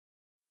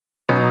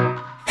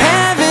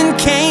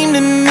came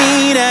to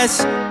meet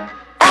us.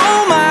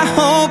 All my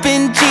hope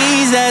in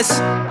Jesus.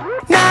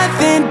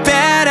 Nothing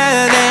better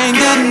than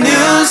good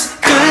news,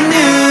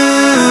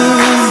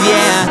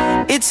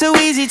 yeah. It's so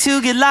easy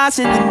to get lost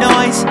in the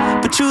noise,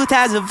 but truth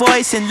has a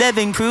voice and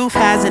living proof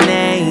has a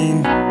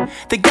name.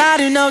 The God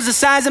who knows the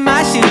size of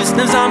my shoes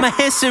knows all my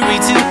history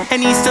too,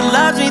 and he still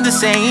loves me the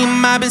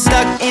same. I've been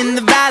stuck in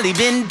the valley,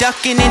 been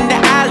ducking into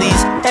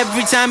alleys.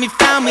 Every time he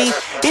found me,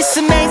 it's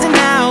amazing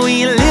how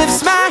he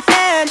lifts my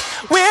hand.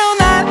 Will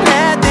not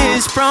let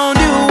this prone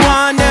to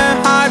wander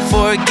heart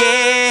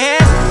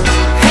forget.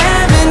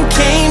 Heaven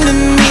came to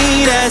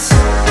meet us.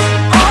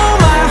 All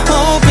my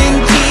hope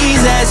in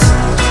Jesus.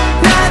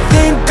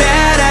 Nothing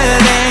better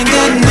than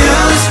good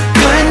news,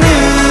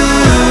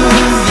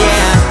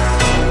 yeah.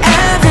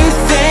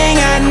 Everything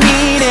I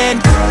needed,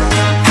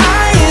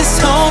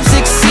 highest hope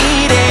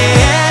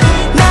succeeded.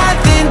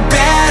 Nothing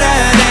better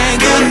than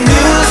good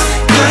news,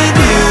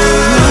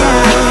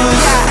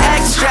 yeah.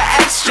 Extra,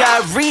 extra,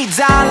 reads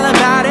all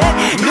about it.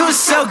 News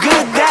so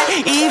good that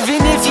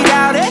even if you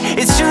doubt it,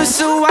 it's true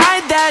so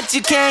wide that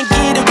you can't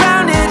get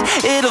around it.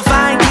 It'll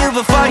find you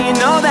before you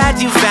know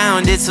that you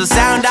found it. So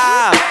sound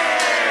off.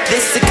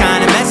 This the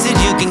kind of message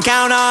you can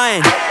count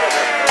on.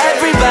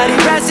 Everybody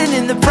resting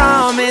in the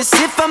promise.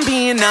 If I'm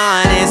being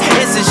honest,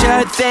 it's a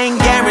sure thing,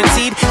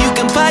 guaranteed. You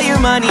can put your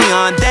money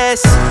on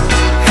this.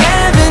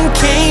 Heaven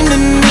came to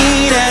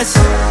meet us.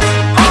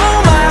 All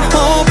my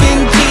hope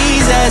in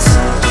Jesus.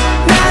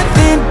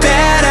 Nothing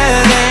better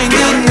than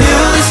good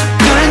news,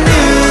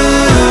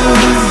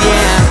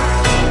 yeah.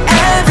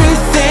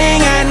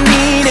 Everything I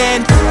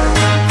needed,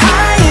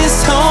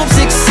 highest hope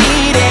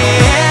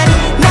succeeded.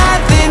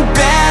 Nothing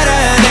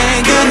better than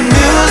good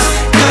news,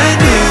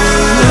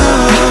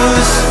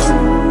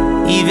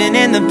 even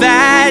in the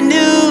bad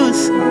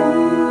news.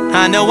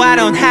 I know I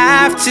don't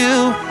have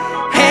to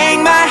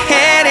hang my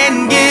head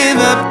and give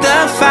up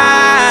the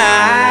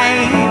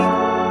fight,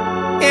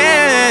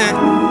 yeah.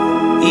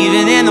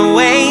 Even in the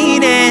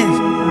waiting,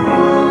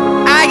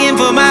 I can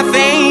put my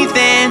faith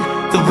in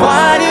the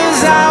one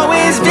who's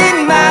always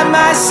been by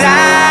my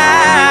side.